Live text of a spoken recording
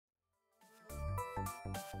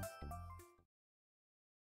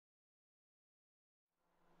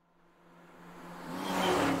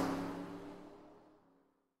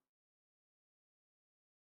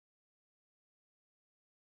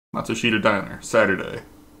Matsushita Diner, Saturday,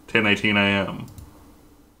 10:18 a.m.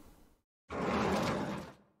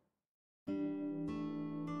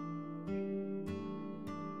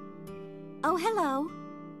 Oh, hello.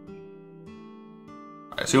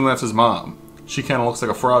 I assume that's his mom. She kinda looks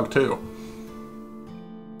like a frog, too.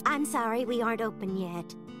 I'm sorry, we aren't open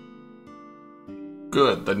yet.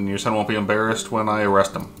 Good, then your son won't be embarrassed when I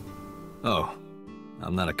arrest him. Oh,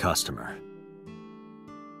 I'm not a customer.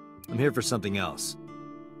 I'm here for something else.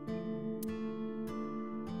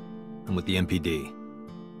 I'm with the MPD.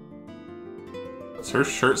 Does her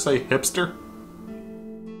shirt say hipster?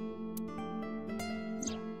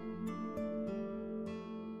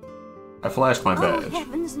 I flashed my badge. Oh,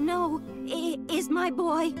 heavens, no. Is my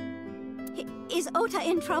boy... Is Ota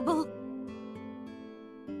in trouble?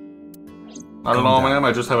 I don't know, ma'am.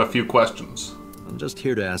 I just have a few questions. I'm just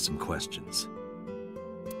here to ask some questions.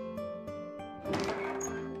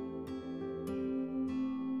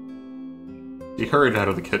 He hurried out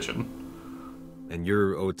of the kitchen. And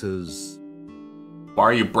you're Ota's... Why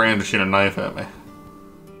are you brandishing a knife at me?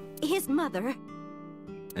 His mother,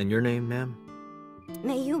 And your name, ma'am?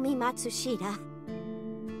 Mayumi Matsushita.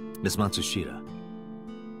 Miss Matsushita.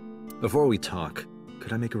 Before we talk,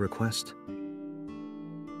 could I make a request?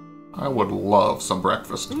 I would love some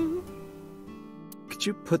breakfast. Could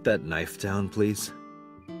you put that knife down, please?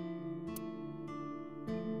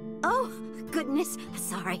 Oh, goodness.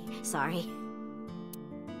 Sorry.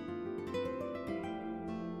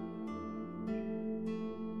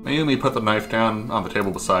 Mayumi put the knife down on the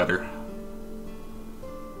table beside her.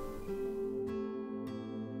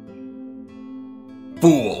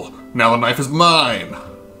 Fool! Now the knife is mine!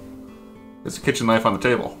 There's a kitchen knife on the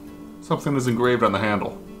table. Something is engraved on the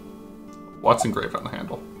handle. What's engraved on the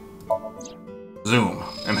handle? Zoom.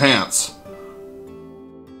 Enhance.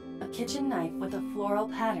 A kitchen knife with a floral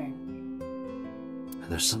pattern. And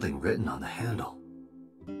there's something written on the handle.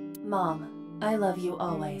 Mom, I love you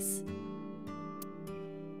always.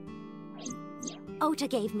 Ota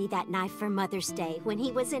gave me that knife for Mother's Day when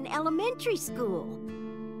he was in elementary school.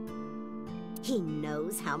 He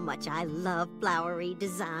knows how much I love flowery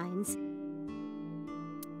designs.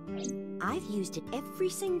 I've used it every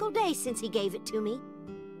single day since he gave it to me.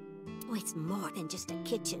 Oh, it's more than just a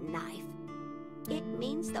kitchen knife. It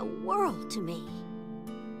means the world to me.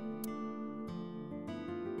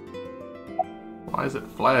 Why is it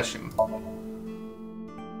flashing?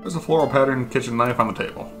 There's a floral pattern kitchen knife on the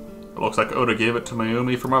table. It looks like Ota gave it to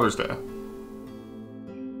Mayumi for Mother's Day.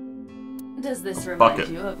 Does this remind bucket.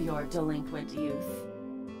 you of your delinquent youth?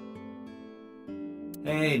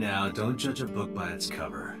 Hey now, don't judge a book by its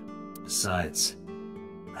cover. Besides,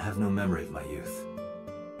 I have no memory of my youth.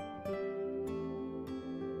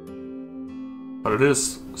 But it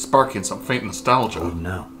is sparking some faint nostalgia. Oh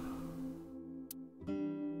no.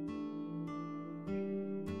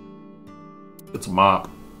 It's a mop.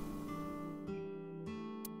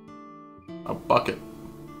 A bucket.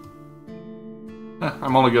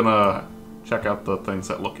 I'm only gonna check out the things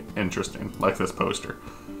that look interesting, like this poster.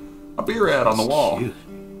 A beer ad on the wall. Cute.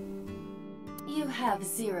 You have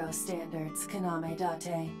zero standards, Kaname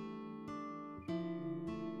Date.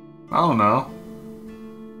 I don't know.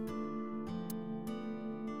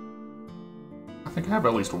 I think I have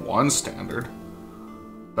at least one standard.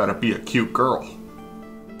 That'd be a cute girl.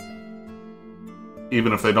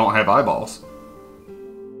 Even if they don't have eyeballs.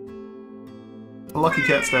 A lucky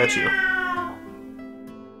cat statue.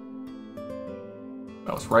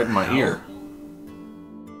 That was right in my ear.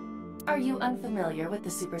 Are you unfamiliar with the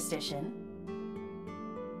superstition?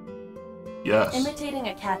 Yes. Imitating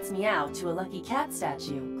a cat's meow to a lucky cat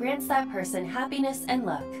statue grants that person happiness and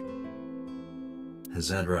luck. Is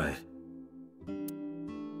that right?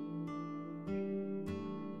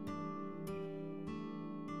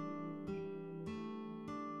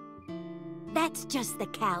 That's just the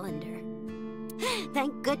calendar.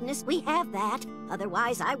 Thank goodness we have that.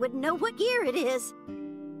 Otherwise, I wouldn't know what year it is.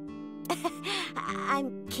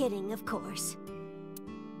 I'm kidding, of course.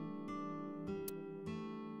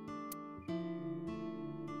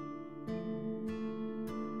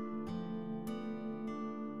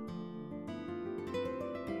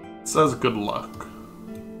 It says good luck.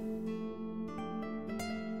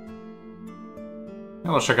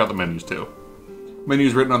 Now let's check out the menus too.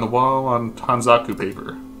 Menus written on the wall on Hanzaku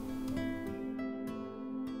paper.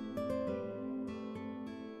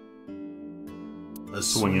 A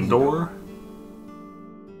Swinging door.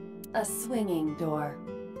 A swinging door.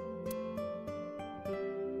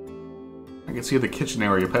 I can see the kitchen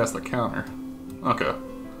area past the counter. Okay.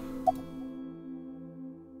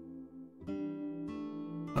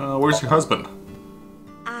 Where's your husband?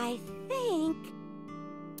 I think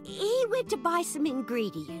He went to buy some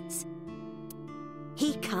ingredients.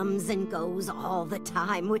 He comes and goes all the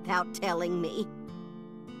time without telling me.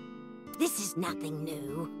 This is nothing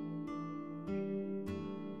new.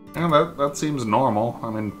 Yeah, that seems normal. I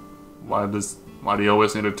mean, why do you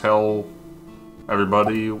always need to tell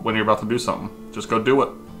everybody when you're about to do something? Just go do it.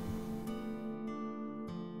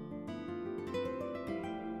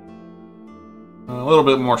 A little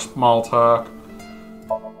bit more small talk.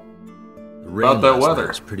 The rain about that last weather. night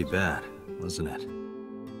was pretty bad, wasn't it?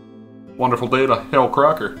 Wonderful day to hail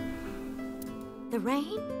Crocker. The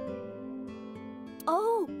rain?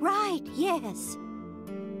 Oh, right, yes.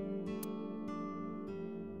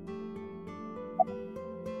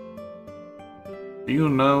 Do you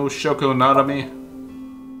know Shoko Nadami?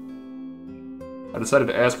 I decided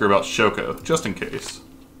to ask her about Shoko, just in case.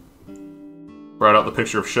 Brought out the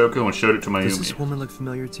picture of Shoko and showed it to Mayumi. Does this woman look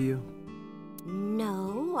familiar to you?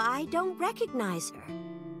 No, I don't recognize her.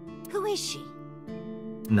 Who is she?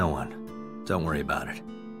 No one. Don't worry about it.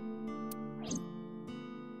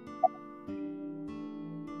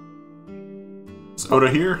 Is Oda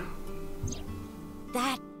here?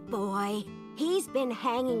 That boy. He's been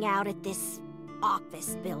hanging out at this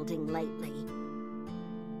office building lately.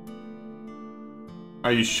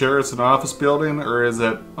 Are you sure it's an office building, or is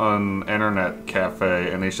it an internet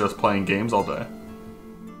cafe and he's just playing games all day?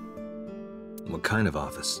 What kind of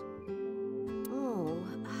office? Oh,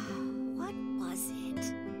 what was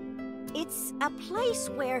it? It's a place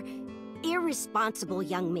where irresponsible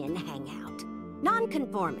young men hang out.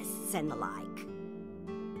 Nonconformists and the like.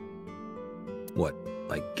 What,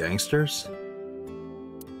 like gangsters?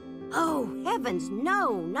 Oh, heavens,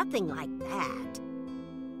 no, nothing like that.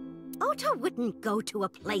 Ota wouldn't go to a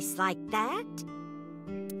place like that.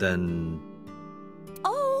 Then...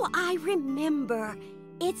 Oh, I remember.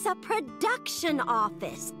 It's a production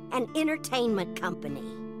office, an entertainment company.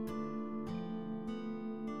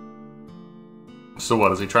 So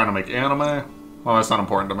what, is he trying to make anime? Well, that's not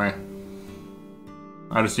important to me.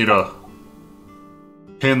 I just need to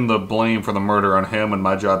pin the blame for the murder on him and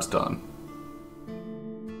my job's done.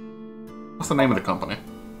 What's the name of the company?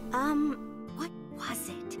 What was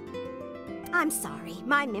it? I'm sorry,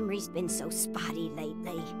 my memory's been so spotty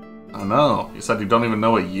lately. I know. You said you don't even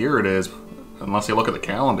know what year it is, unless you look at the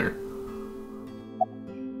calendar.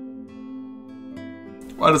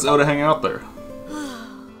 Why does Oda hang out there?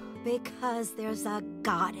 Because there's a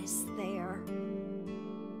goddess there.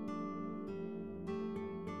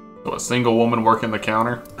 So a single woman working the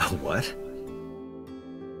counter? What?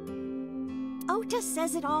 Ota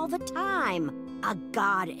says it all the time. A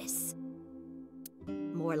goddess.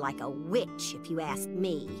 More like a witch, if you ask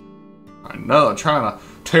me. I know, trying to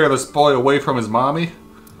tear this boy away from his mommy.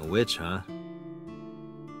 A witch, huh?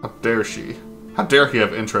 How dare she? How dare he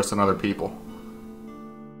have interest in other people?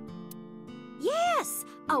 Yes!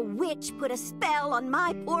 A witch put a spell on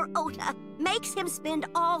my poor Ota. Makes him spend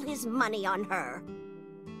all his money on her.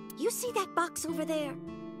 You see that box over there?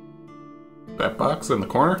 That box in the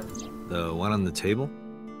corner? The one on the table?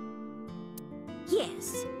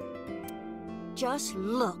 Yes. Just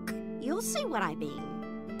look. You'll see what I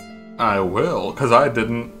mean. I will, because I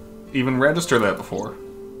didn't even register that before.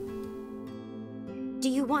 Do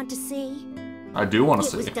you want to see? I do want to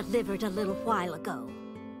It was see. delivered a little while ago.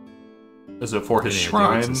 Is it for his Any idea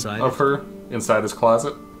shrine what's inside of it? her? Inside his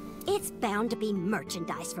closet? It's bound to be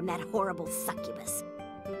merchandise from that horrible succubus.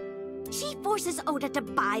 She forces Ota to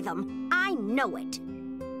buy them. I know it.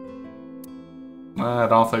 I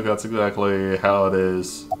don't think that's exactly how it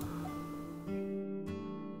is.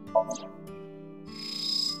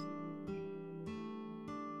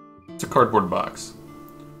 It's a cardboard box.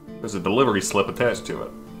 There's a delivery slip attached to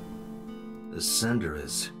it. The sender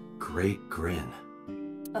is Great Grin.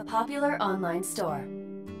 A popular online store.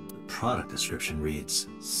 The product description reads,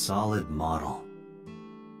 solid model.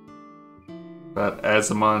 That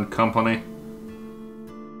Azamon company.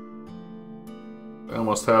 They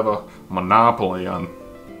almost have a monopoly on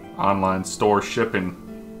online store shipping.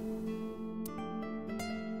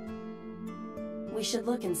 We should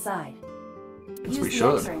look inside. Yes, Use we the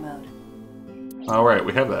should. X-ray mode. Alright,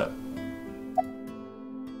 we have that.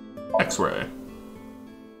 X-ray.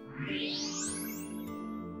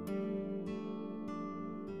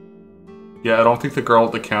 Yeah, I don't think the girl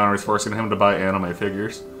at the counter is forcing him to buy anime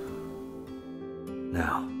figures.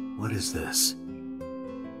 Now, what is this?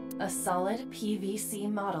 A solid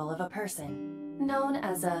PVC model of a person, known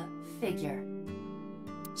as a figure.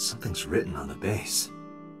 Something's written on the base.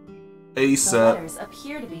 A The set. letters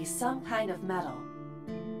appear to be some kind of metal.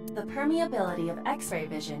 The permeability of X-ray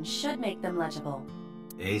vision should make them legible.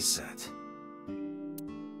 A set.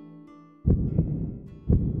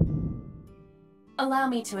 Allow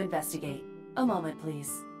me to investigate. A moment,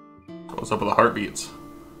 please. What's up with the heartbeats?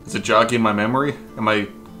 Is it jogging my memory? Am I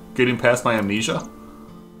getting past my amnesia?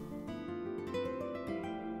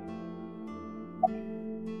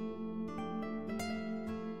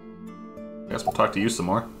 Guess we'll talk to you some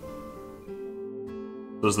more.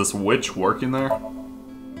 Is this witch working there?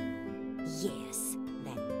 Yes,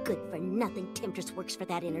 that good-for-nothing temptress works for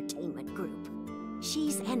that entertainment group.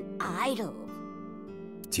 She's an idol.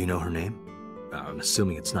 Do you know her name? I'm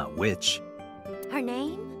assuming it's not Witch. Her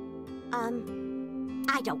name?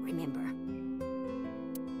 I don't remember.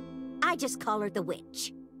 I just call her the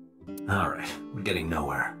Witch. Alright, we're getting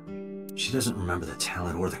nowhere. She doesn't remember the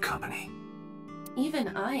talent or the company.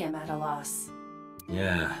 Even I am at a loss.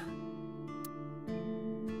 Yeah.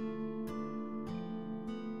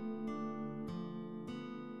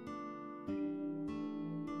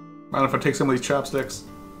 Mind if I take some of these chopsticks?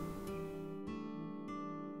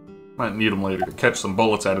 Might need them later to catch some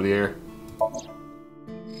bullets out of the air.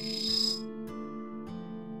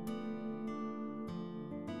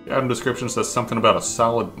 The item description says something about a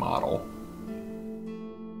solid model.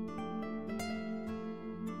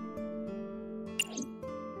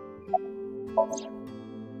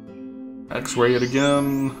 X-ray it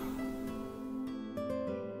again.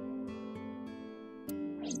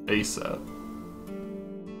 A set.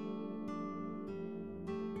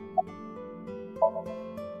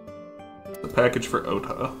 The package for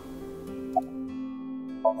Ota.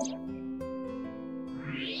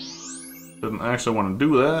 Didn't actually want to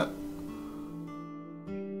do that.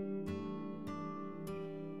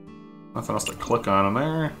 Nothing else to click on in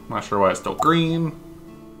there. Not sure why it's still green.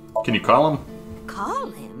 Can you call him? Call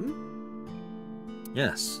him?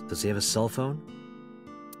 Yes. Does he have a cell phone?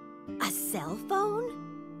 A cell phone?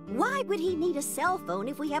 Why would he need a cell phone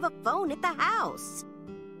if we have a phone at the house?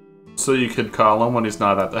 So you could call him when he's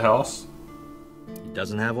not at the house? He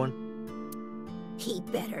doesn't have one? He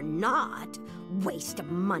better not. Waste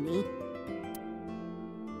of money.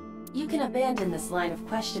 You can abandon this line of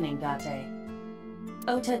questioning, Date.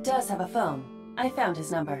 Ota does have a phone. I found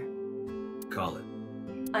his number. Call it.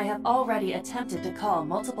 I have already attempted to call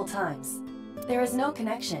multiple times. There is no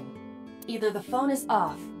connection. Either the phone is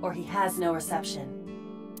off, or he has no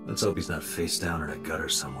reception. Let's hope he's not face down in a gutter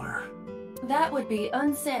somewhere. That would be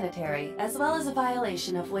unsanitary, as well as a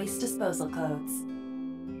violation of waste disposal codes.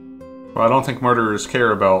 Well, I don't think murderers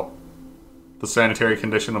care about the sanitary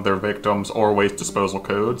condition of their victims or waste disposal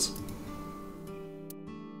codes.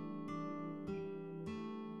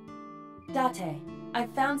 Date,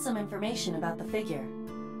 I've found some information about the figure.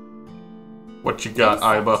 What you got,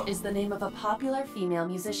 Aset Iba? is the name of a popular female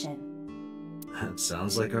musician. That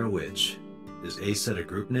sounds like our Witch. Is A-Set a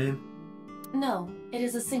group name? No, it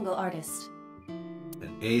is a single artist.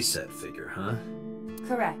 An A-Set figure, huh?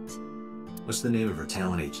 Correct. What's the name of her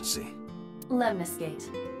talent agency? Lemniscate.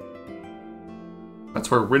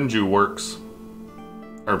 That's where Rinju works.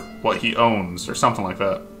 Or what he owns, or something like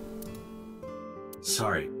that.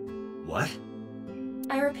 Sorry, what?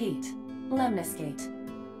 I repeat, Lemniscate.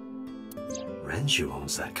 Renju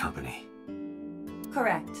owns that company.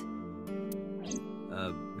 Correct.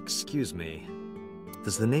 Excuse me.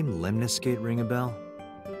 Does the name Lemniscate ring a bell?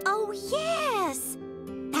 Oh, yes!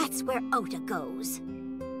 That's where Ota goes.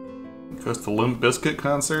 Goes to Limp Bizkit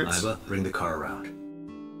concerts. Iba, bring the car around.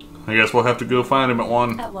 I guess we'll have to go find him at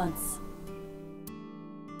one. At once.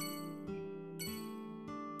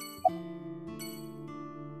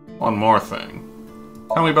 One more thing.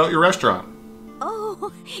 Tell me about your restaurant.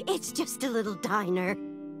 Oh, it's just a little diner.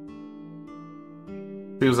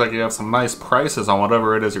 Seems like you have some nice prices on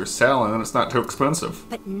whatever it is you're selling, and it's not too expensive.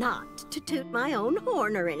 But not to toot my own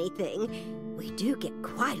horn or anything. We do get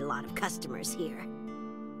quite a lot of customers here.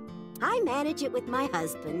 I manage it with my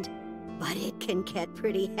husband, but it can get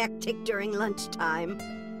pretty hectic during lunchtime.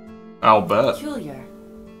 I'll bet. Peculiar.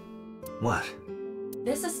 What?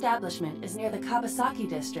 This establishment is near the Kabasaki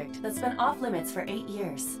district that's been off limits for 8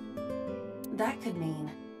 years. That could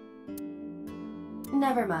mean...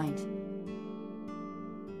 Never mind.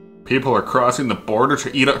 People are crossing the border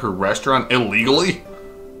to eat at her restaurant illegally?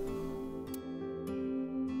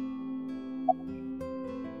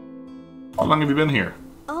 How long have you been here?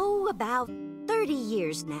 Oh, about 30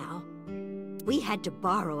 years now. We had to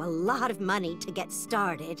borrow a lot of money to get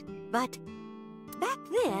started, but back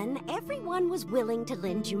then, everyone was willing to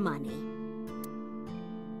lend you money.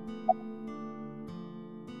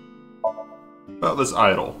 About this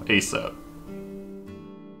idol, A-Set.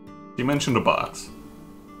 You mentioned a box.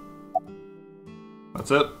 That's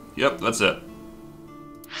it? Yep, that's it.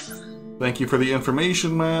 Thank you for the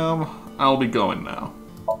information, ma'am. I'll be going now.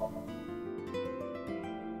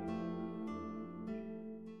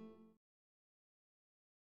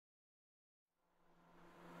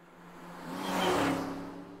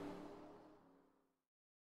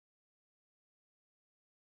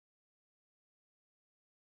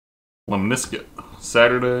 Lemnisket,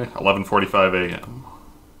 Saturday, 11:45 a.m.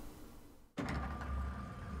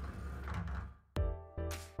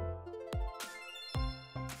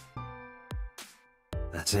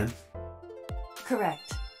 That's him?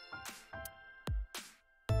 Correct.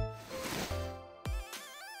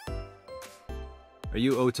 Are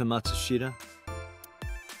you Ota Matsushita?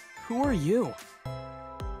 Who are you?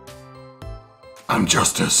 I'm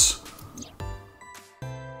Justice.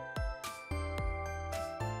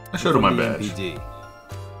 I showed him my From the badge. MPD.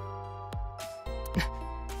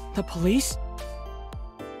 The police?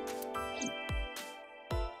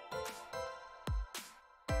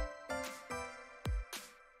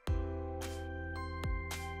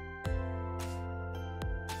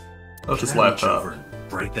 That's his Can I reach laptop. over and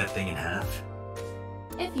break that thing in half?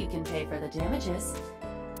 If you can pay for the damages.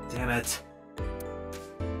 Damn it.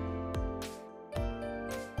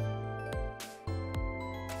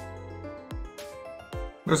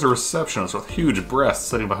 There's a receptionist with huge breasts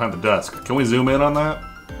sitting behind the desk. Can we zoom in on that?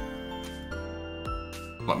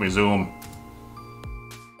 Let me zoom.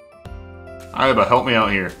 Aiba, help me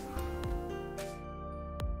out here.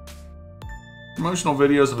 Promotional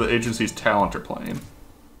videos of the agency's talent are playing.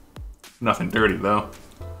 Nothing dirty, though.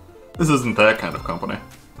 This isn't that kind of company.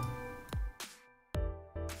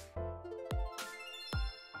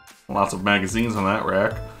 Lots of magazines on that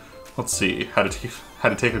rack. Let's see, how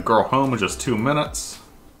to take a girl home in just 2 minutes.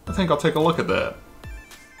 I think I'll take a look at that.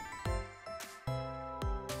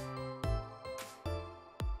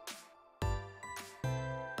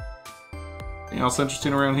 Anything else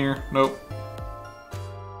interesting around here? Nope.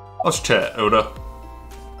 Let's chat, Oda.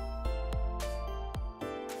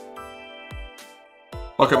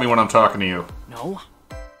 Look at me when I'm talking to you. No.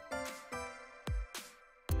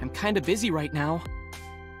 I'm kinda busy right now.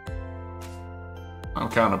 I'm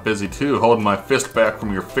kinda busy too, holding my fist back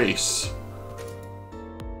from your face.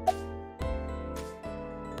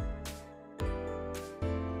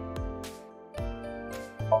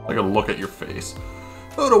 I gotta look at your face.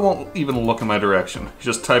 Oda won't even look in my direction. He's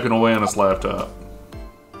just typing away on his laptop.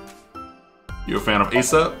 You a fan of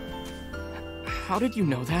ASAP? How did you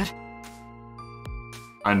know that?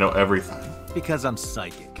 I know everything. Because I'm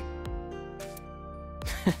psychic.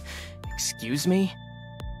 Excuse me?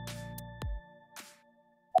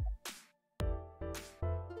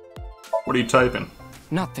 What are you typing?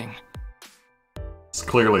 Nothing. It's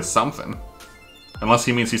clearly something. Unless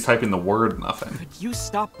he means he's typing the word nothing. Could you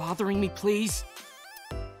stop bothering me, please?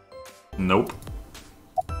 Nope.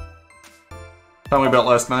 Tell me about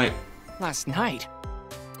last night. Last night?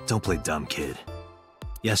 Don't play dumb, kid.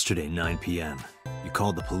 Yesterday, 9 p.m., you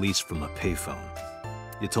called the police from a payphone.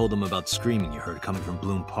 You told them about screaming you heard coming from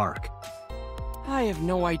Bloom Park. I have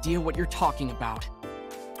no idea what you're talking about.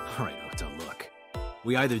 Alright, Ota, look.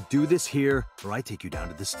 We either do this here, or I take you down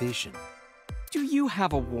to the station. Do you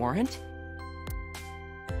have a warrant?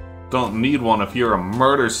 Don't need one if you're a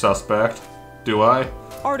murder suspect, do I?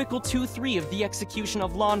 Article 2.3 of the Execution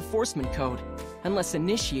of Law Enforcement Code. Unless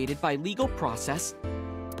initiated by legal process,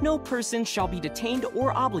 no person shall be detained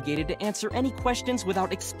or obligated to answer any questions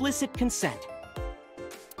without explicit consent.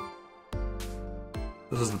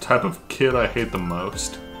 This is the type of kid I hate the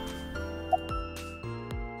most.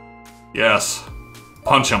 Yes.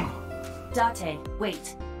 Punch him. Date,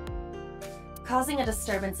 wait. Causing a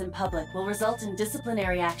disturbance in public will result in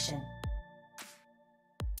disciplinary action.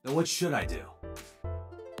 Then what should I do?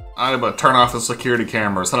 Aiba, turn off the security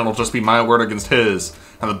cameras, then it'll just be my word against his,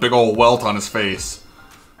 and the big old welt on his face.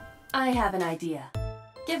 I have an idea.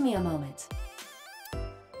 Give me a moment.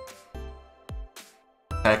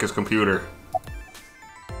 Hack his computer.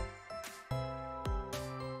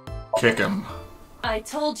 Kick him. I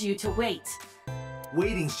told you to wait.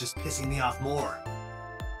 Waiting's just pissing me off more.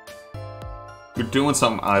 You're doing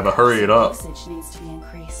something, Aiba. Hurry it up. Dosage needs to be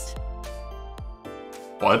increased.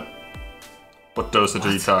 What? What dosage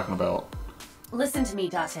are you talking about? Listen to me,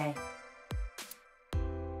 Date.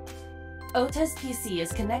 Ota's PC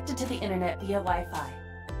is connected to the internet via Wi-Fi.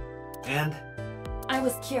 And? I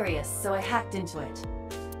was curious, so I hacked into it.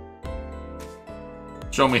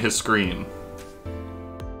 Show me his screen.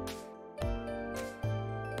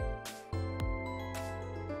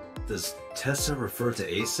 Does Tessa refer to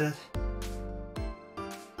Aset?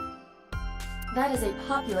 That is a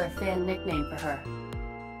popular fan nickname for her.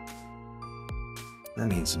 That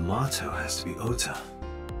means Mato has to be Ota.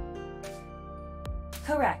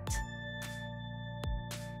 Correct.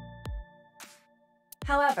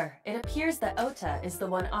 However, it appears that Ota is the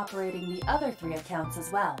one operating the other 3 accounts as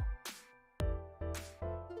well.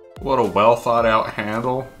 What a well thought out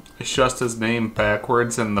handle. It's just his name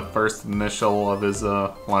backwards and the first initial of his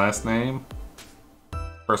last name.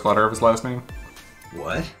 First letter of his last name.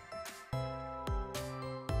 What?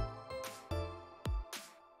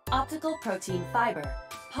 Optical protein fiber,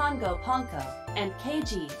 Pongo Ponko, and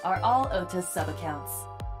KG are all Ota's subaccounts.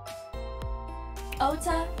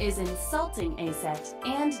 Ota is insulting Aset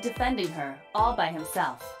and defending her all by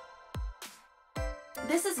himself.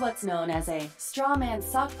 This is what's known as a straw man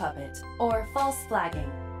sock puppet or false flagging.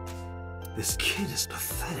 This kid is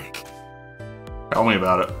pathetic. Tell me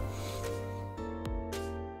about it.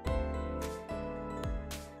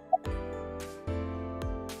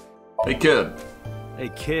 Hey, kid. Hey,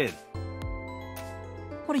 kid.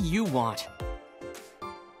 What do you want?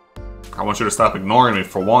 I want you to stop ignoring me,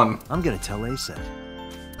 for one. I'm gonna tell Aset.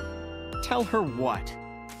 Tell her what?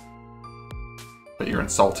 That you're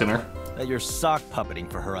insulting her. That you're sock puppeting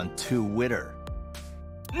for her on Twitter.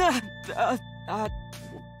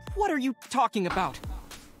 What are you talking about?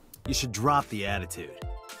 You should drop the attitude.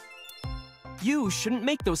 You shouldn't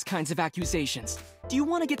make those kinds of accusations. Do you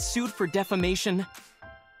want to get sued for defamation?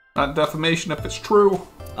 Not defamation if it's true.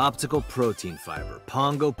 Optical protein fiber,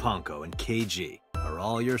 Pongo Ponko, and KG are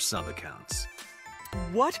all your sub-accounts.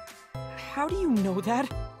 What? How do you know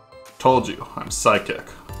that? Told you, I'm psychic.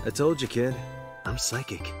 I told you, kid. I'm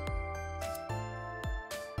psychic.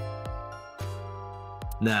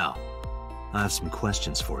 Now, I have some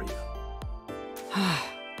questions for you.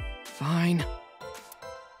 Fine.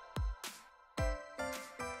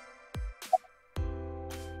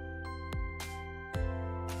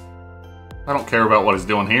 I don't care about what he's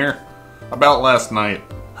doing here. About last night.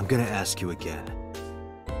 I'm gonna ask you again.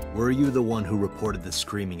 Were you the one who reported the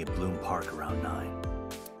screaming at Bloom Park around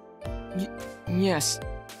 9? Yes.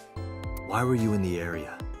 Why were you in the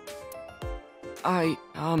area?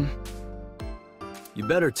 You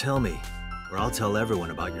better tell me, or I'll tell everyone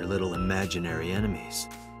about your little imaginary enemies.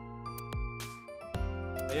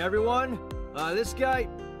 Hey everyone, this guy...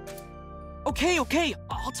 Okay,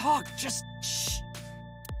 I'll talk, just shh.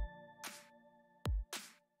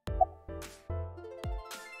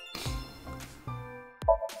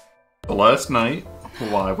 Last night,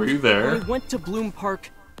 why were you there? I went to Bloom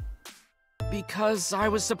Park because I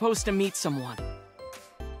was supposed to meet someone.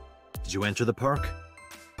 Did you enter the park?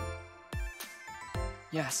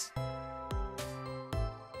 Yes.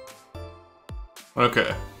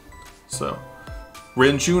 Okay, so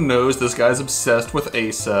Renju knows this guy's obsessed with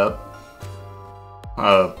Aset.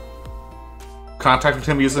 Contacted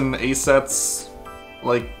him using Aset's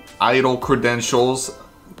idol credentials.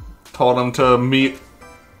 Told him to meet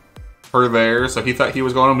her there, so he thought he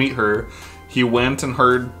was going to meet her. He went and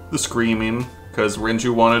heard the screaming because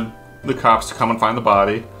Renju wanted the cops to come and find the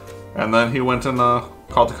body, and then he went and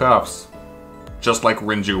called the cops, just like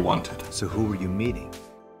Renju wanted. So who were you meeting?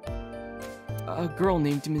 A girl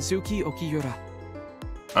named Mizuki Okiura.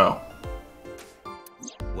 Oh.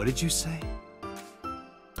 What did you say?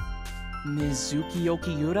 Mizuki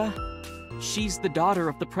Okiura? She's the daughter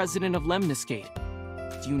of the president of Lemniscate.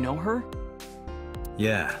 Do you know her?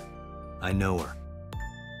 Yeah, I know her.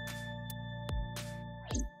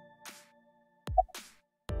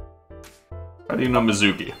 How do you know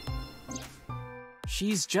Mizuki?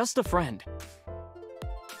 She's just a friend.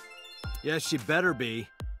 Yeah, she better be.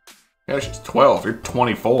 Yeah, she's 12. You're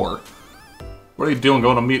 24. What are you doing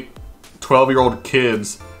going to meet 12-year-old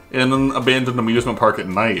kids in an abandoned amusement park at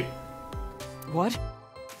night? What?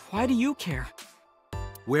 Why do you care?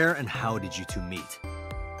 Where and how did you two meet?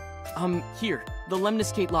 Here, the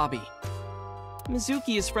Lemniscate lobby.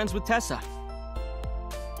 Mizuki is friends with Tessa.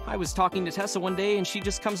 I was talking to Tessa one day and she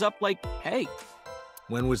just comes up like, hey.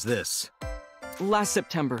 When was this? Last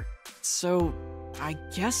September. So, I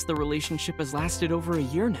guess the relationship has lasted over a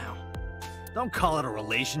year now. Don't call it a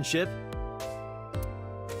relationship.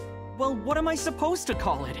 Well, what am I supposed to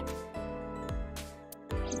call it?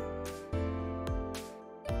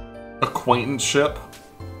 Acquaintanceship?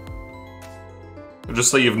 Or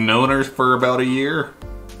just say you've known her for about a year?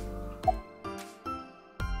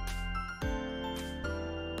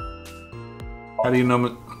 How do you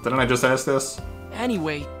know? Didn't I just ask this?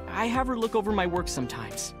 Anyway, I have her look over my work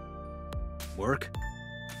sometimes. Work?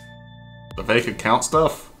 The fake account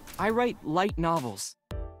stuff? I write light novels.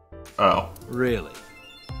 Oh. Really?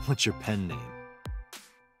 What's your pen name?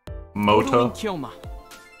 Mota? Kyoma.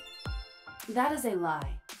 That is a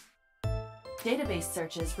lie. Database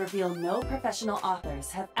searches reveal no professional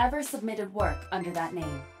authors have ever submitted work under that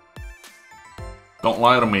name. Don't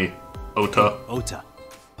lie to me, Ota. Ota,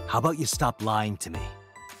 how about you stop lying to me?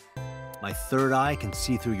 My third eye can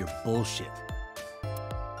see through your bullshit.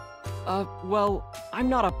 Well, I'm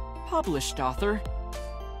not a published author.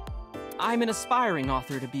 I'm an aspiring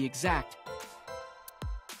author, to be exact.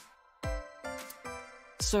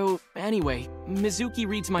 So, anyway, Mizuki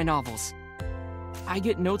reads my novels. I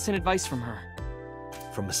get notes and advice from her.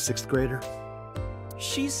 From a 6th grader?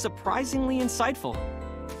 She's surprisingly insightful.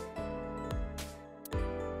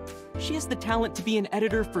 She has the talent to be an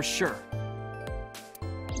editor for sure.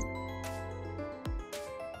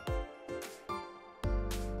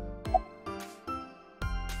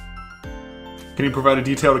 Can you provide a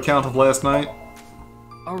detailed account of last night?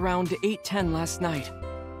 Around 8:10 last night,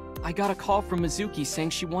 I got a call from Mizuki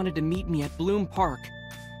saying she wanted to meet me at Bloom Park.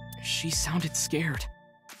 She sounded scared.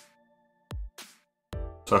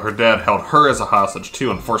 So her dad held her as a hostage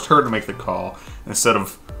too and forced her to make the call instead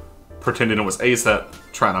of pretending it was Aset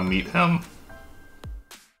trying to meet him.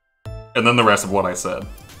 And then the rest of what I said.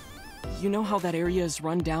 You know how that area is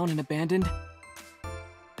run down and abandoned?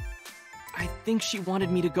 I think she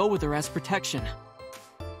wanted me to go with her as protection.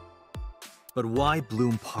 But why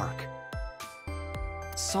Bloom Park?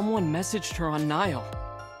 Someone messaged her on Nile.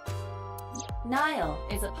 Nile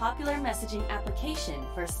is a popular messaging application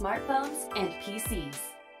for smartphones and PCs.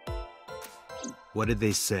 What did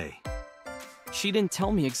they say? She didn't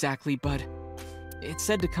tell me exactly, but it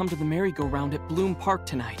said to come to the merry-go-round at Bloom Park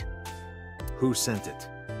tonight. Who sent it?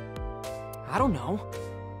 I don't know.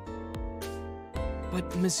 But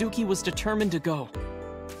Mizuki was determined to go.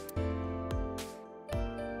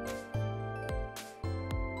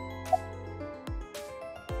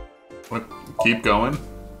 What? Keep going?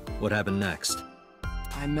 What happened next?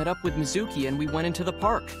 I met up with Mizuki and we went into the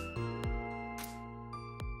park.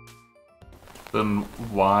 Then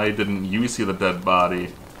why didn't you see the dead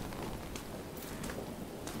body?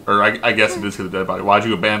 Or I guess you did see the dead body. Why'd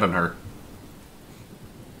you abandon her?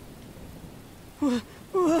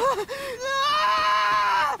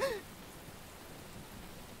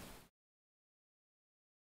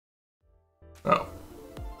 Oh.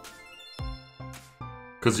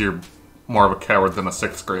 Because you're more of a coward than a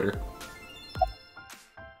 6th grader.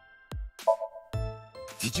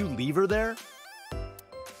 Did you leave her there?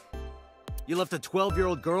 You left a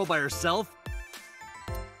 12-year-old girl by herself?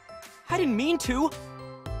 I didn't mean to.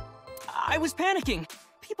 I was panicking.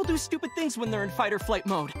 People do stupid things when they're in fight or flight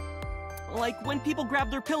mode. Like when people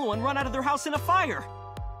grab their pillow and run out of their house in a fire.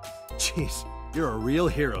 Jeez, you're a real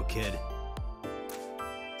hero, kid.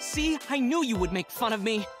 See, I knew you would make fun of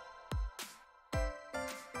me.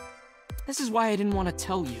 This is why I didn't want to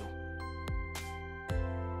tell you.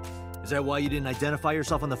 Is that why you didn't identify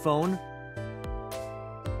yourself on the phone?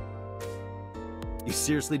 You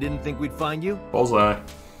seriously didn't think we'd find you? Bullseye.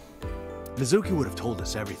 Mizuki would have told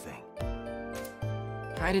us everything.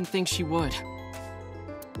 I didn't think she would.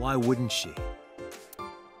 Why wouldn't she?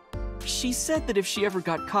 She said that if she ever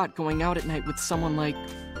got caught going out at night with someone like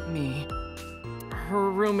me, her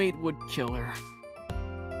roommate would kill her.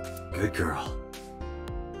 Good girl.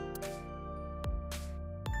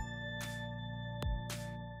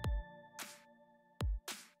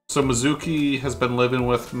 So Mizuki has been living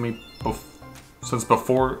with me since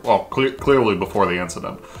before, well, clearly before the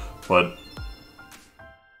incident, but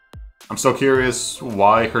I'm still curious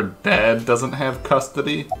why her dad doesn't have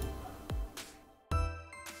custody.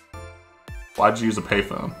 Why'd you use a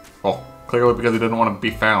payphone? Well, clearly because he didn't want to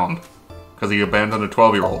be found, because he abandoned a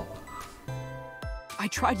 12-year-old. I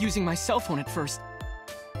tried using my cell phone at first,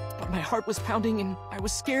 but my heart was pounding and I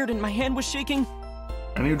was scared and my hand was shaking.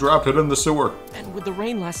 And you dropped it in the sewer. And with the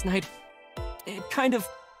rain last night, it kind of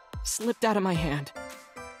slipped out of my hand.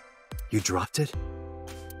 You dropped it?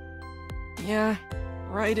 Yeah,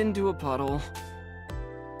 right into a puddle.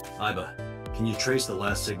 Iba, can you trace the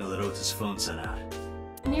last signal that Otis' phone sent out?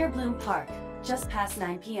 Near Bloom Park, just past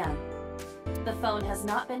 9 p.m. The phone has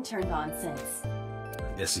not been turned on since.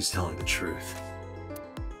 I guess he's telling the truth.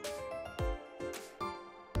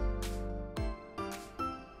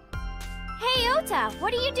 Hey, Ota,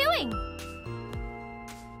 what are you doing?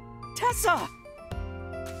 Tessa!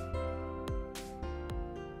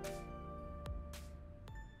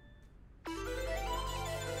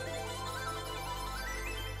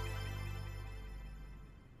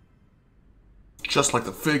 Just like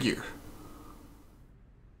the figure.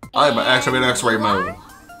 I'm actually in X-ray mode.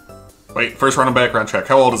 Wait, first run a background check.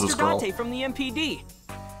 How old is this Mr. girl? Dante from the MPD.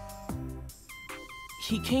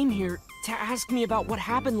 He came here to ask me about what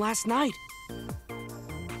happened last night.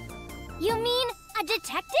 You mean a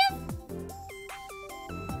detective?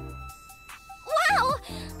 Wow!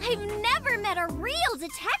 I've never met a real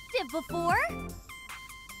detective before!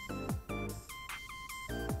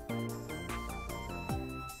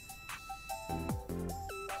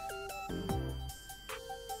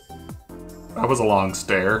 That was a long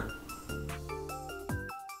stare.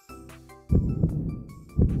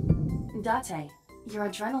 Date, your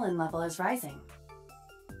adrenaline level is rising.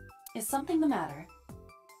 Is something the matter?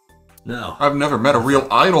 No. I've never met a real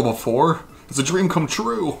idol before. It's a dream come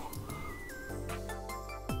true.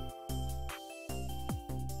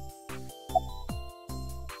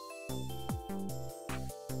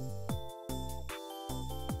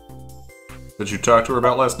 Did you talk to her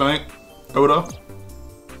about last night, Oda?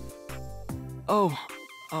 Oh,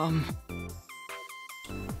 I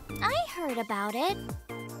heard about it.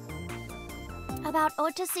 About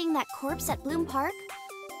Ota seeing that corpse at Bloom Park.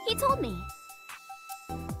 He told me.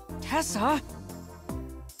 Tessa?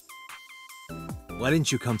 Why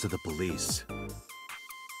didn't you come to the police?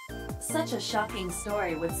 Such a shocking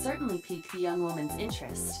story would certainly pique the young woman's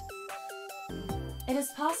interest. It is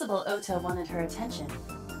possible Ota wanted her attention.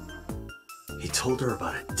 He told her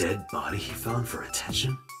about a dead body he found for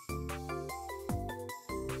attention?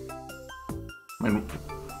 I mean,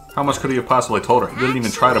 how much could he have possibly told her? He didn't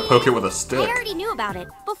even try to poke it with a stick. I already knew about it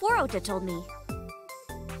before Ota told me.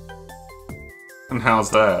 And how's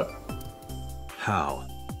that? How?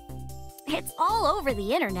 It's all over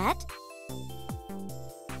the internet.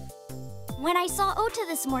 When I saw Ota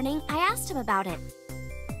this morning, I asked him about it.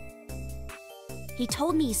 He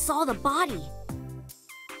told me he saw the body.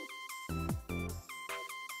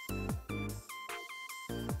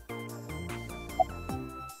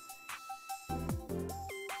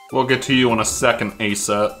 We'll get to you in a second,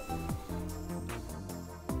 Aset.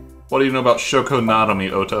 What do you know about Shoko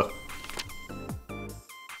Nadami, Ota?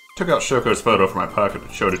 Took out Shoko's photo from my pocket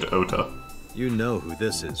and showed it to Ota. You know who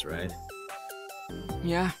this is, right?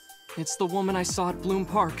 Yeah, it's the woman I saw at Bloom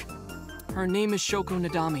Park. Her name is Shoko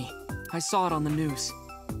Nadami. I saw it on the news.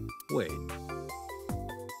 Wait,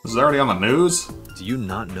 This is already on the news? do you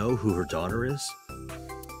not know who her daughter is?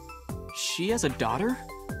 She has a daughter?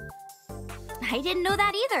 I didn't know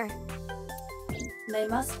that either. They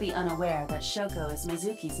must be unaware that Shoko is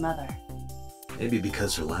Mizuki's mother. Maybe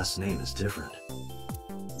because her last name is different.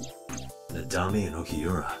 Nadami and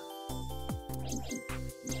Okiura.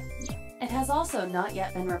 It has also not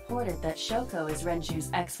yet been reported that Shoko is Renju's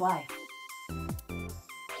ex-wife.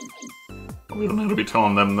 We don't have to be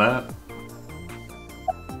telling them that.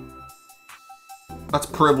 That's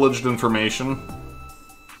privileged information.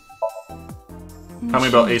 Tell me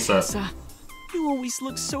about Gee, Aset. Tessa, you always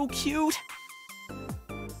look so cute.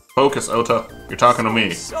 Focus, Ota. You're talking to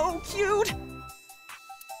me. So cute.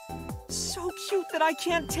 So cute that I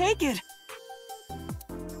can't take it.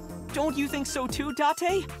 Don't you think so too,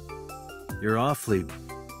 Date? You're awfully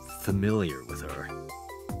familiar with her.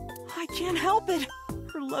 I can't help it.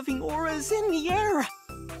 Her loving aura is in the air.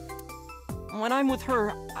 When I'm with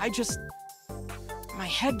her, my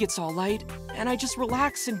head gets all light, and I just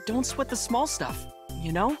relax and don't sweat the small stuff,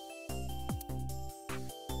 you know?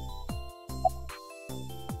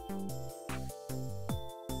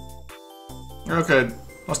 Okay,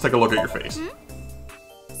 let's take a look at your face.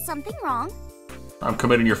 Something wrong? I'm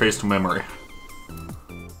committing your face to memory.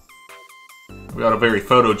 We got a very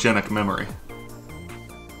photogenic memory.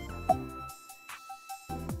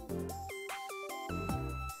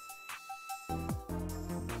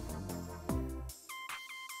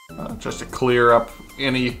 Just to clear up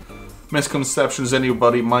any misconceptions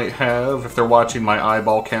anybody might have if they're watching my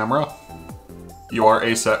eyeball camera. You are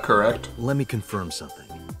Aset, correct? Let me confirm something.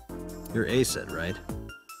 You're Aset, right?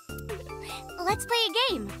 Let's play a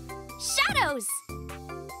game. Shadows!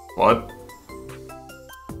 What?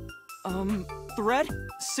 Thread,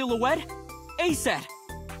 silhouette, Aset.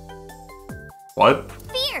 What?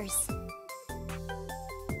 Fierce!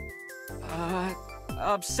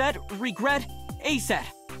 Upset, regret, Aset.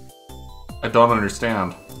 I don't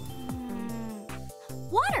understand.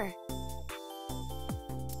 Water!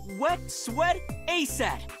 Wet, sweat,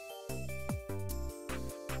 Aset.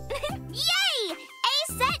 Yay!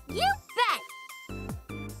 A-set, you bet!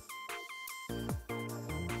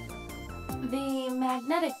 The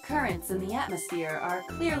magnetic currents in the atmosphere are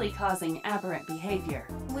clearly causing aberrant behavior.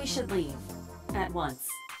 We should leave. At once.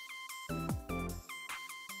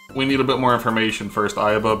 We need a bit more information first,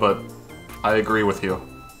 Ayaba, but I agree with you.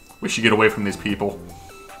 We should get away from these people.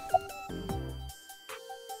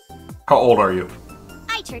 How old are you?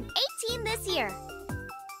 I turned 18 this year.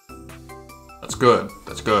 That's good.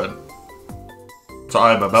 That's good. So,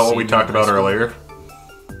 Ayaba, about what we talked about earlier.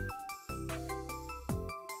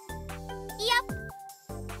 Yep.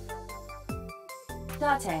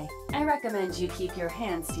 Date, I recommend you keep your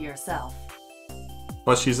hands to yourself.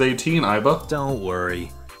 But she's 18, Ayaba. Don't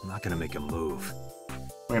worry. I'm not gonna make a move.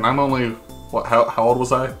 I mean, I'm only... What? How old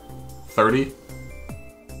was I? 30?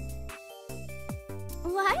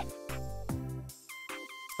 What?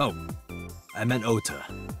 Oh, I meant Ota.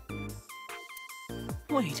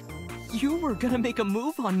 Wait, You were gonna make a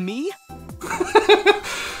move on me?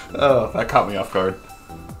 Oh, that caught me off guard.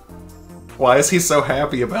 Why is he so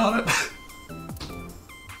happy about it?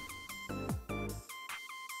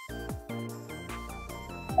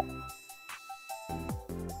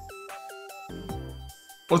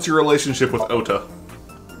 What's your relationship with Ota?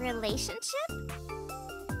 Relationship?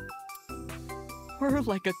 We're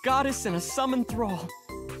like a goddess and a summoned thrall.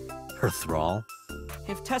 Her thrall?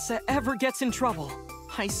 If Tessa ever gets in trouble,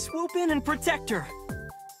 I swoop in and protect her.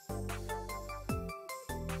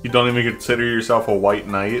 You don't even consider yourself a white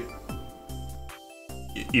knight?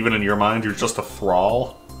 Even in your mind, you're just a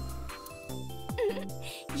thrall?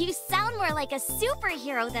 You sound more like a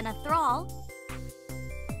superhero than a thrall.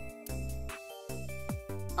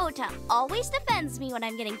 Ota always defends me when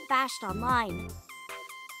I'm getting bashed online.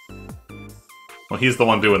 Well, he's the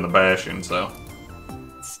one doing the bashing, so...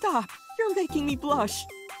 Stop! You're making me blush.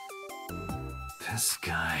 This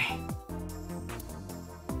guy.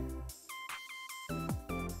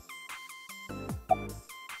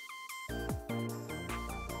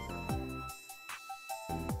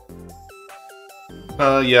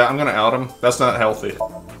 Yeah, I'm gonna out him. That's not healthy.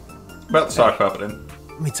 About the sock puppeting.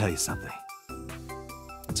 Let me tell you something.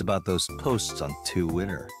 It's about those posts on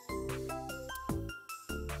Twitter.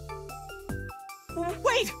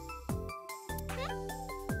 Wait!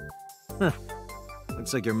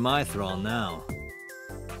 Looks like you're my thrall now.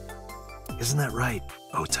 Isn't that right,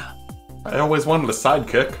 Ota? I always wanted a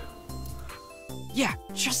sidekick. Yeah,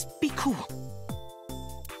 just be cool.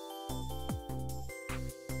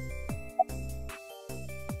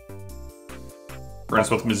 Friends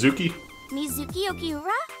with Mizuki? Mizuki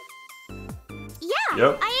Okiura? Yeah,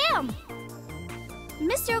 Yep. I am.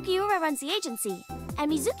 Mr. Okiura runs the agency, and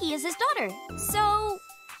Mizuki is his daughter, so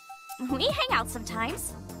we hang out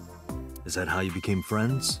sometimes. Is that how you became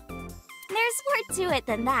friends? There's more to it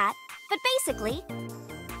than that, but basically,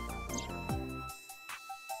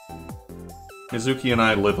 Mizuki and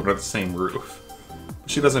I live under the same roof.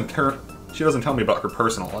 She doesn't tell me about her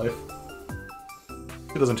personal life.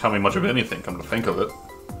 She doesn't tell me much of anything, come to think of it.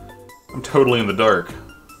 I'm totally in the dark.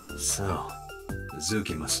 So,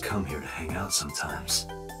 Mizuki must come here to hang out sometimes.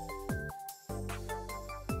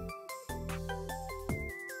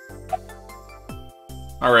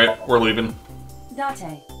 Alright, we're leaving.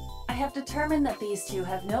 Date, I have determined that these two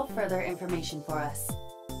have no further information for us.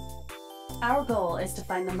 Our goal is to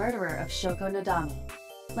find the murderer of Shoko Nadami.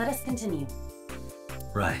 Let us continue.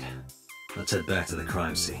 Right. Let's head back to the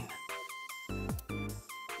crime scene.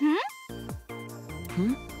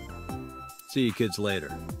 See you kids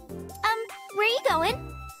later. where you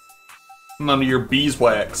going? None of your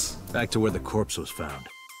beeswax. Back to where the corpse was found.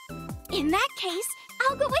 In that case,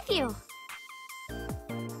 I'll go with you.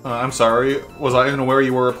 I'm sorry. Was I unaware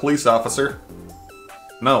you were a police officer?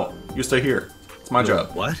 No, you stay here. It's my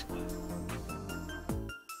job. What?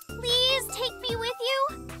 Please take me with you.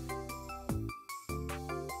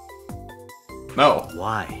 No.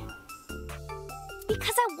 Why?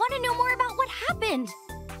 Because I want to know more about what happened.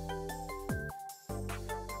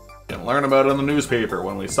 You can learn about it in the newspaper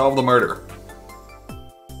when we solve the murder.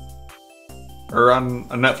 Or on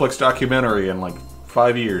a Netflix documentary in like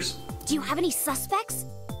 5 years. Do you have any suspects?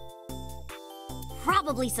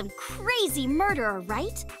 Probably some crazy murderer,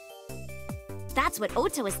 right? That's what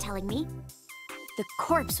Ota was telling me. The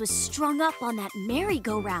corpse was strung up on that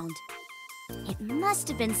merry-go-round. It must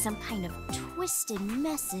have been some kind of twisted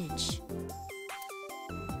message.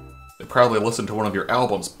 They probably listened to one of your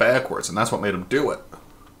albums backwards, and that's what made them do it.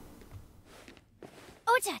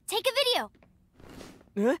 Ota, take a video.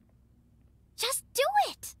 Huh? Just do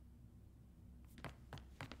it.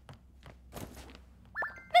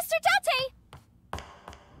 Mr. Date!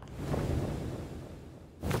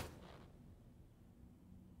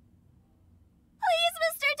 Please,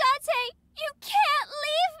 Mr. Date! You can't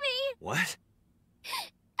leave me! What?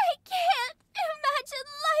 I can't imagine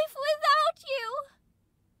life without you!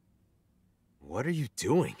 What are you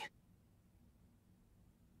doing?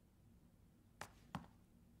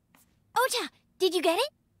 Ota, did you get it?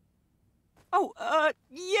 Oh,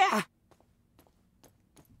 yeah.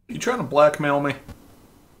 You trying to blackmail me?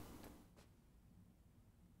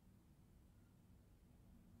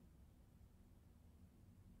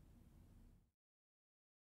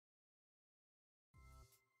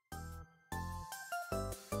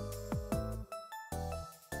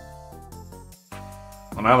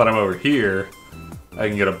 Well, now that I'm over here, I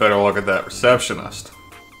can get a better look at that receptionist.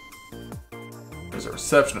 There's a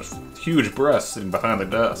receptionist with huge breasts sitting behind the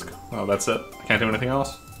desk. Oh, that's it. I can't do anything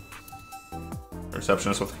else. A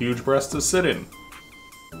receptionist with huge breasts is sitting.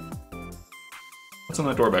 What's on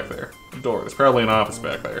that door back there? A door. There's probably an office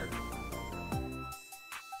back there.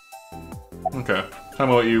 Okay. Tell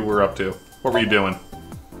me what you were up to. What were you doing?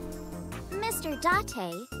 Mr.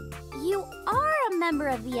 Date, you are a member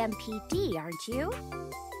of the MPD, aren't you?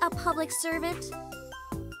 A public servant?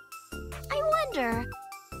 I wonder,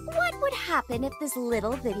 what would happen if this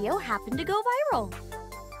little video happened to go viral?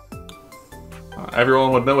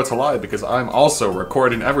 Everyone would know it's a lie because I'm also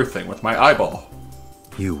recording everything with my eyeball.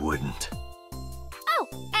 You wouldn't. Oh,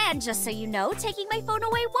 and just so you know, taking my phone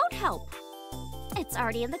away won't help. It's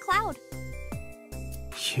already in the cloud.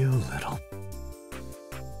 You little...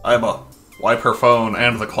 Aiba, wipe her phone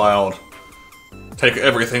and the cloud. Take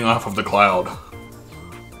everything off of the cloud.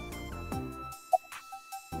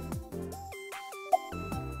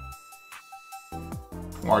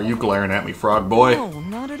 Why are you glaring at me, frog boy? No,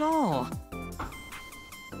 not at all.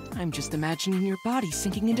 I'm just imagining your body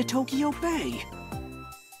sinking into Tokyo Bay.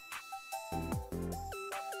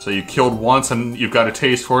 So you killed once and you've got a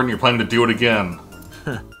taste for it and you're planning to do it again.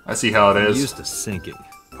 I see how it I'm is. used to sinking.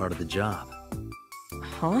 Part of the job.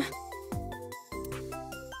 Huh?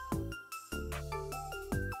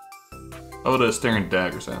 Oda is staring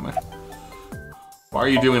daggers at me. Why are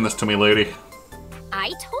you doing this to me, lady?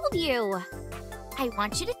 I told you. I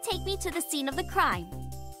want you to take me to the scene of the crime.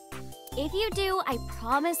 If you do, I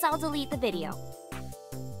promise I'll delete the video.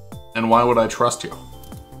 And why would I trust you?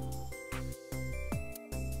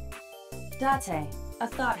 Date, a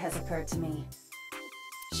thought has occurred to me.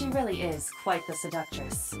 She really is quite the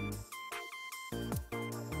seductress.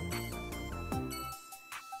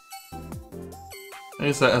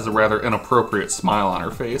 Asa has a rather inappropriate smile on her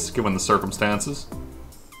face, given the circumstances.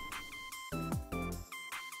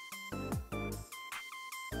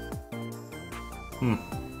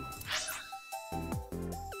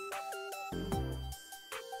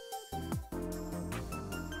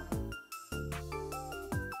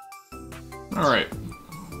 Alright.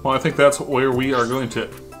 Well, I think that's where we are going to...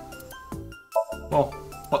 Well,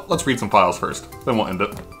 let's read some files first, then we'll end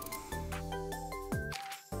it.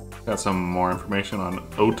 Got some more information on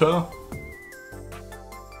Ota.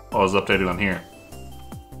 Oh, it's updated on here.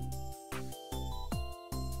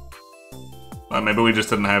 Maybe we just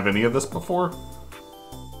didn't have any of this before?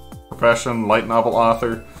 Profession, light novel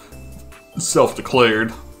author,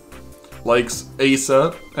 self-declared. Likes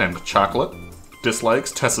Asa and chocolate.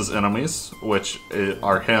 Dislikes Tessa's enemies, which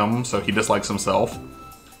are him, so he dislikes himself.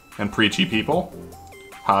 And preachy people.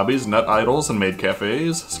 Hobbies, nut idols and maid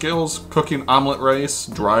cafes. Skills, cooking omelet rice,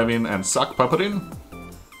 driving, and sock puppeting.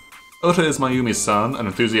 Ota is Mayumi's son, an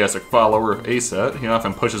enthusiastic follower of Asa. He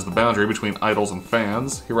often pushes the boundary between idols and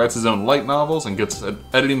fans. He writes his own light novels and gets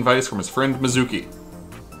editing advice from his friend Mizuki.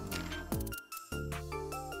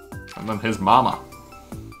 And then his mama.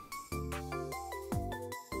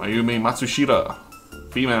 Mayumi Matsushita.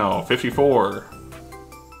 Female, 54.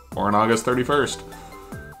 Born August 31st.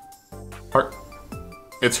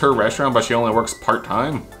 It's her restaurant, but she only works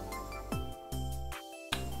part-time.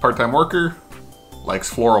 Part-time worker.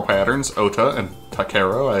 Likes floral patterns, Ota and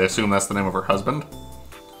Takero. I assume that's the name of her husband.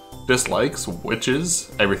 Dislikes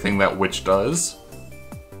witches, everything that witch does.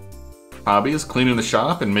 Hobbies, cleaning the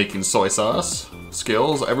shop and making soy sauce.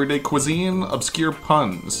 Skills, everyday cuisine, obscure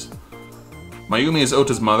puns. Mayumi is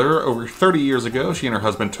Ota's mother. Over 30 years ago, she and her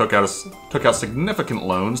husband took out significant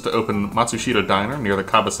loans to open Matsushita Diner near the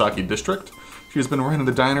Kawasaki district. She has been running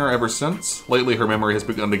the diner ever since. Lately, her memory has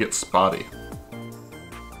begun to get spotty.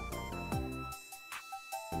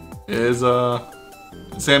 Is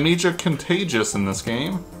amnesia contagious in this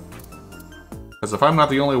game? Because if I'm not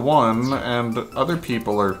the only one, and other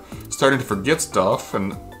people are starting to forget stuff,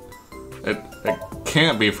 and it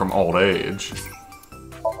can't be from old age.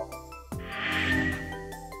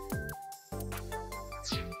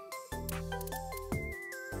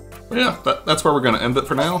 But yeah, that's where we're going to end it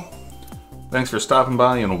for now. Thanks for stopping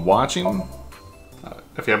by and watching.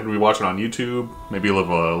 If you happen to be watching on YouTube, maybe leave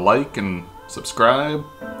a like and subscribe.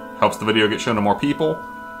 Helps the video get shown to more people.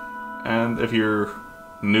 And if you're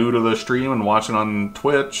new to the stream and watching on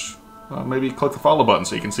Twitch, maybe click the follow button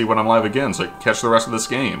so you can see when I'm live again, so you can catch the rest of this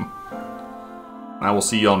game. And I will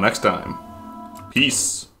see y'all next time.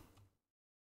 Peace.